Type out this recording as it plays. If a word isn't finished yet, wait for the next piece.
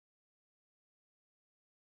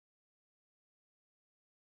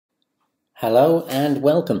Hello and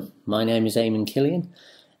welcome. My name is Eamon Killian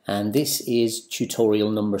and this is tutorial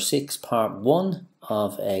number 6, part 1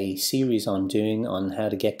 of a series I'm doing on how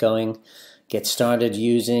to get started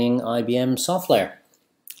using IBM SoftLayer.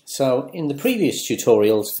 So in the previous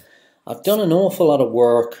tutorials I've done an awful lot of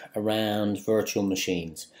work around virtual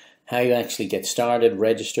machines, how you actually get started,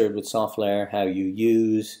 registered with SoftLayer, how you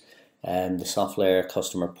use the SoftLayer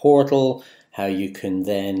customer portal, how you can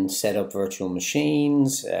then set up virtual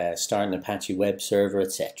machines, start an Apache web server,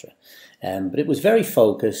 etc. But it was very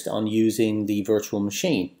focused on using the virtual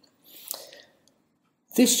machine.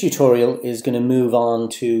 This tutorial is going to move on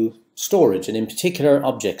to storage, and in particular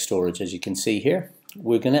object storage. As you can see here,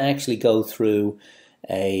 we're going to actually go through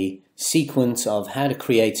a sequence of how to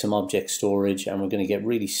create some object storage, and we're going to get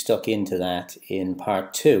really stuck into that in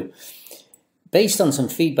part 2. Based on some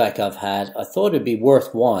feedback I've had, I thought it'd be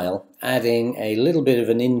worthwhile adding a little bit of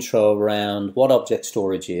an intro around what object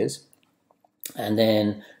storage is, and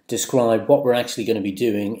then describe what we're actually going to be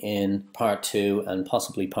doing in part 2 and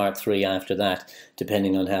possibly part 3 after that,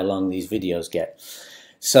 depending on how long these videos get.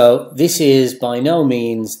 So this is by no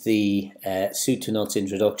means the soup to nuts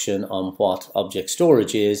introduction on what object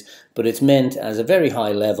storage is, but it's meant as a very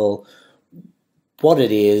high level what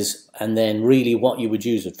it is and then really what you would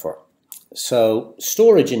use it for. So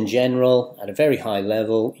storage in general, at a very high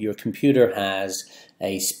level, your computer has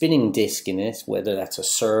a spinning disk in it, whether that's a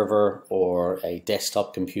server or a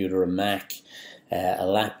desktop computer, a Mac, a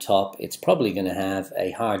laptop. It's probably going to have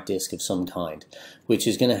a hard disk of some kind, which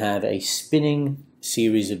is going to have a spinning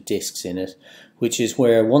series of disks in it, which is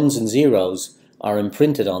where ones and zeros are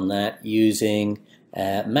imprinted on that using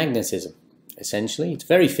magnetism. Essentially, it's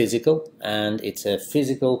very physical, and it's a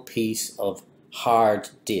physical piece of hard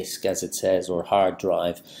disk, as it says, or hard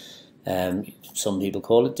drive. Some people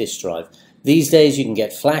call it disk drive. These days you can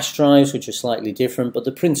get flash drives, which are slightly different, but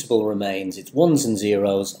the principle remains. It's ones and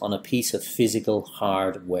zeros on a piece of physical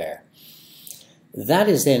hardware. That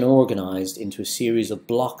is then organized into a series of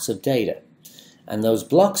blocks of data, and those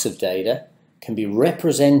blocks of data can be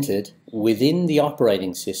represented within the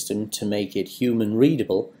operating system to make it human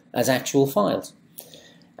readable as actual files.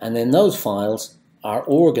 And then those files are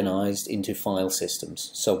organized into file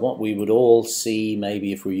systems. So what we would all see,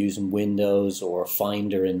 maybe if we're using Windows or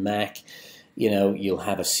Finder in Mac, you'll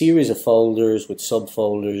have a series of folders with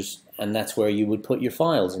subfolders, and that's where you would put your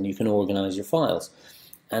files, and you can organize your files.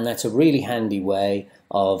 And that's a really handy way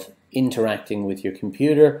of interacting with your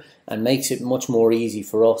computer, and makes it much more easy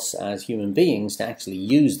for us as human beings to actually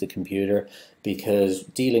use the computer, because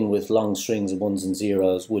dealing with long strings of ones and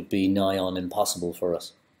zeros would be nigh on impossible for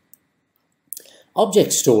us.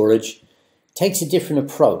 Object storage takes a different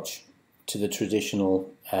approach to the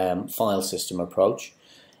traditional file system approach,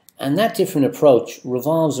 and that different approach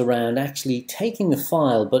revolves around actually taking the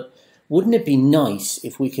file, but wouldn't it be nice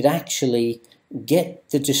if we could actually get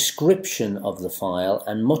the description of the file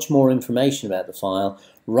and much more information about the file,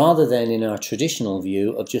 rather than in our traditional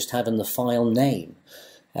view of just having the file name.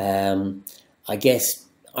 I guess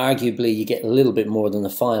arguably you get a little bit more than the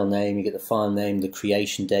file name. You get the file name, the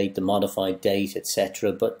creation date, the modified date,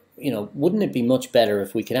 etc. But wouldn't it be much better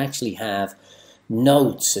if we could actually have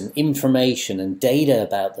notes and information and data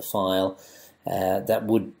about the file that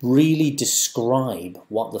would really describe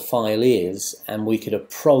what the file is, and we could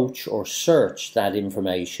approach or search that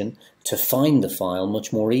information to find the file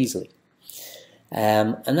much more easily.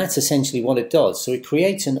 And that's essentially what it does. So it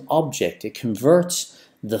creates an object. It converts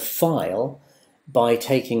the file by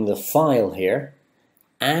taking the file here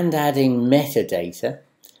and adding metadata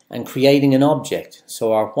and creating an object.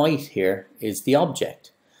 So our white here is the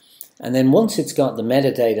object. And then once it's got the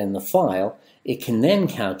metadata in the file, it can then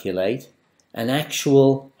calculate an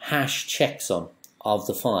actual hash checksum of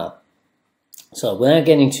the file. So without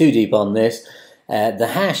getting too deep on this, the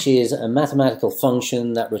hash is a mathematical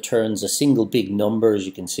function that returns a single big number, as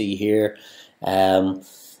you can see here. And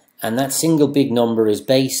that single big number is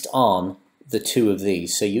based on the two of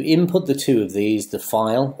these. So you input the two of these, the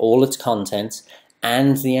file, all its contents,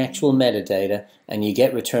 and the actual metadata, and you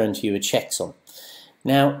get returned to you a checksum.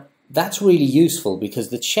 Now, that's really useful because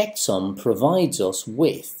the checksum provides us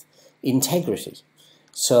with integrity.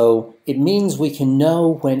 So it means we can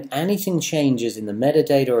know when anything changes in the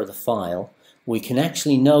metadata or the file. We can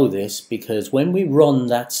actually know this because when we run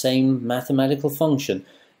that same mathematical function,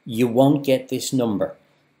 you won't get this number.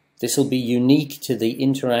 This will be unique to the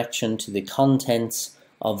interaction, to the contents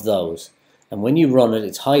of those. And when you run it,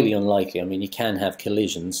 it's highly unlikely. I mean, you can have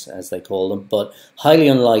collisions, as they call them, but highly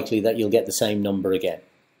unlikely that you'll get the same number again.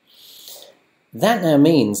 That now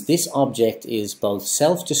means this object is both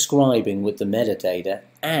self-describing with the metadata,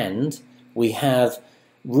 and we have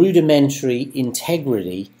rudimentary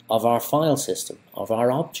integrity of our file system, of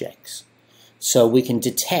our objects. So we can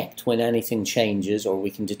detect when anything changes, or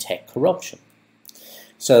we can detect corruption.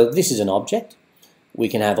 So this is an object. We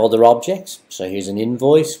can have other objects. So here's an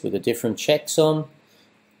invoice with a different checksum,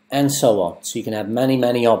 and so on. So you can have many,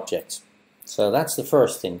 many objects. So that's the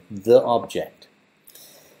first thing, the object.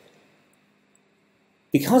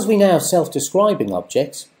 Because we now have self-describing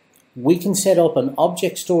objects, we can set up an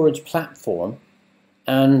object storage platform,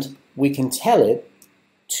 and we can tell it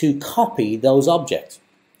to copy those objects.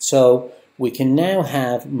 So we can now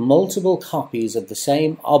have multiple copies of the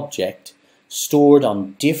same object stored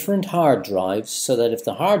on different hard drives, so that if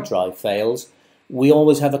the hard drive fails, we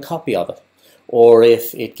always have a copy of it. Or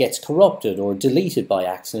if it gets corrupted or deleted by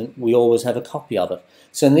accident, we always have a copy of it.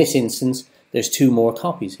 So in this instance, there's 2 more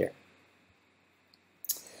copies here.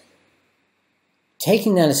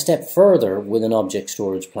 Taking that a step further with an object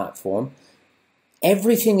storage platform,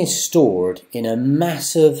 everything is stored in a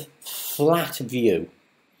massive flat view.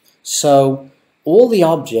 So all the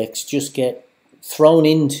objects just get thrown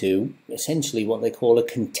into essentially what they call a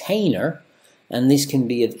container, and this can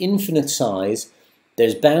be of infinite size.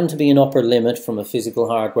 There's bound to be an upper limit from a physical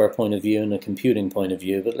hardware point of view and a computing point of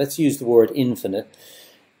view, but let's use the word infinite.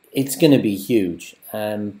 It's going to be huge.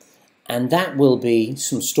 And that will be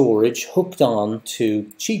some storage hooked on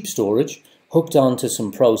to cheap storage, hooked on to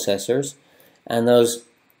some processors, and those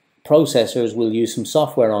processors will use some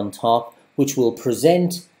software on top which will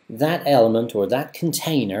present that element or that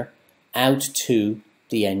container out to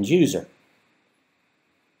the end user.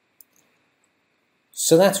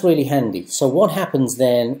 So that's really handy. So what happens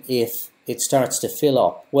then if it starts to fill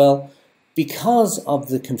up? Well, because of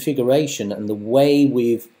the configuration and the way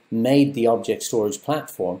we've made the object storage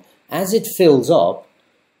platform, as it fills up,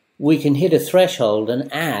 we can hit a threshold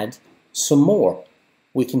and add some more.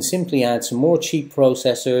 We can simply add some more cheap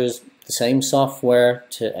processors, the same software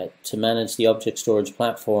to manage the object storage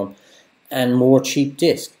platform, and more cheap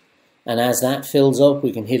disk. And as that fills up,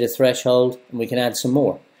 we can hit a threshold and we can add some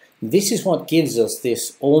more. This is what gives us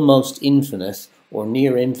this almost infinite or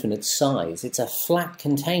near infinite size. It's a flat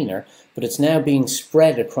container, but it's now being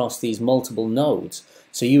spread across these multiple nodes.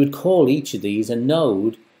 So you would call each of these a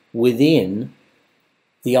node within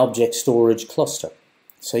the object storage cluster.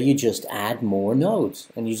 So you just add more nodes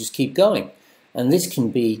and you just keep going. And this can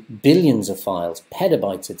be billions of files,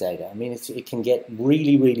 petabytes of data. I mean, it can get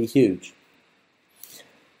really, really huge.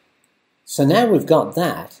 So now we've got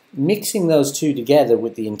that, mixing those two together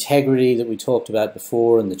with the integrity that we talked about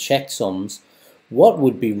before and the checksums, what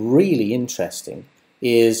would be really interesting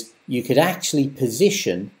is you could actually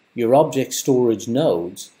position your object storage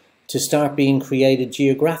nodes to start being created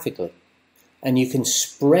geographically. And you can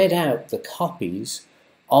spread out the copies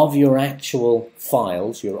of your actual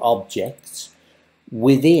files, your objects,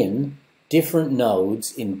 within different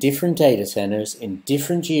nodes in different data centers, in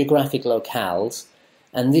different geographic locales.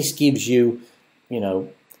 And this gives you,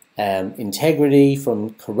 integrity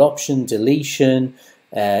from corruption, deletion,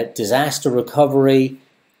 disaster recovery.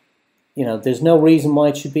 There's no reason why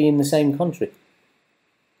it should be in the same country.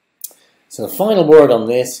 So the final word on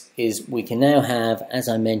this is we can now have, as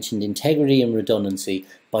I mentioned, integrity and redundancy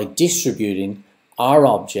by distributing our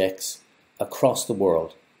objects across the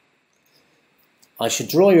world. I should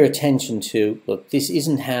draw your attention to, look, this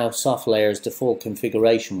isn't how SoftLayer's default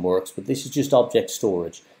configuration works, but this is just object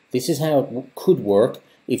storage. This is how it could work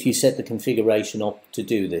if you set the configuration up to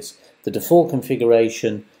do this. The default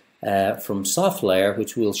configuration from SoftLayer,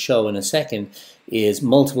 which we'll show in a second, is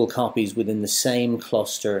multiple copies within the same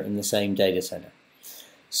cluster in the same data center.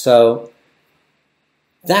 So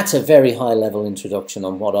that's a very high level introduction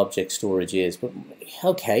on what object storage is. But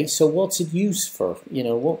okay, so what's it used for?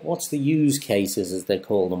 What's the use cases, as they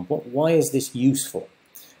call them? Why is this useful?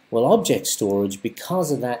 Well, object storage,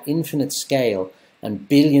 because of that infinite scale and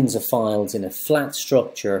billions of files in a flat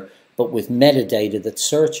structure, but with metadata that's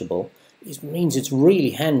searchable, it means it's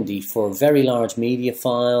really handy for very large media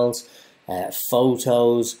files,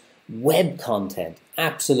 photos, web content.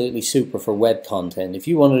 Absolutely super for web content. If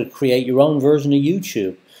you wanted to create your own version of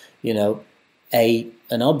YouTube,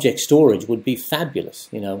 an object storage would be fabulous.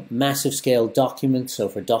 Massive scale documents, so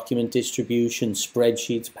for document distribution,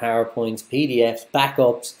 spreadsheets, PowerPoints, PDFs,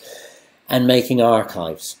 backups, and making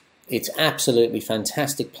archives. It's absolutely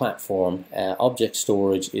fantastic platform. Object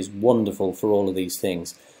storage is wonderful for all of these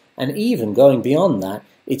things. And even going beyond that,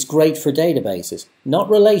 it's great for databases. Not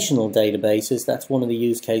relational databases, that's one of the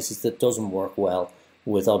use cases that doesn't work well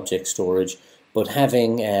with object storage, but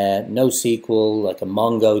having NoSQL, like a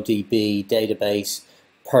MongoDB database,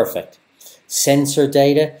 perfect. Sensor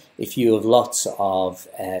data, if you have lots of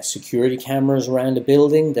security cameras around a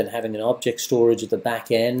building, then having an object storage at the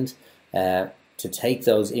back end to take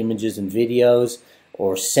those images and videos,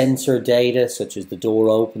 or sensor data such as the door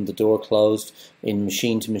open, the door closed in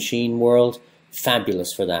machine-to-machine world,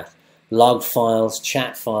 fabulous for that. Log files,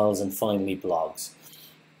 chat files, and finally blogs.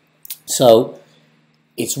 So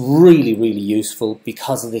it's really, really useful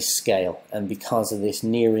because of this scale and because of this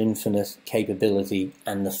near infinite capability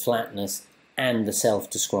and the flatness and the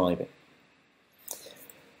self-describing.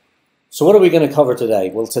 So what are we going to cover today?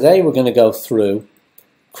 Well, today we're going to go through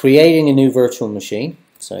creating a new virtual machine.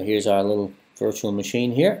 So here's our little virtual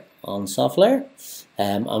machine here on SoftLayer.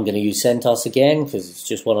 I'm going to use CentOS again because it's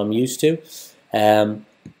just what I'm used to.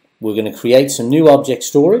 We're going to create some new object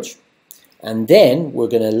storage, and then we're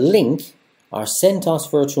going to link our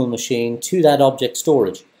CentOS virtual machine to that object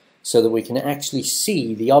storage so that we can actually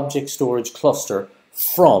see the object storage cluster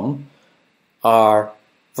from our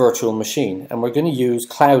virtual machine. And we're going to use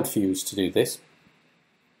CloudFuse to do this.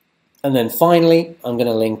 And then finally, I'm going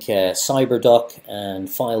to link CyberDuck and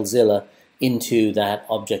FileZilla into that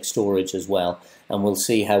object storage as well. And we'll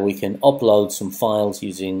see how we can upload some files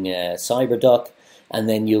using CyberDuck, and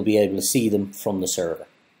then you'll be able to see them from the server.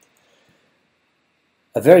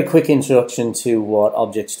 A very quick introduction to what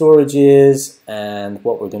object storage is and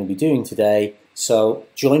what we're going to be doing today. So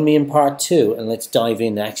join me in part 2 and let's dive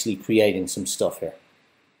into actually creating some stuff here.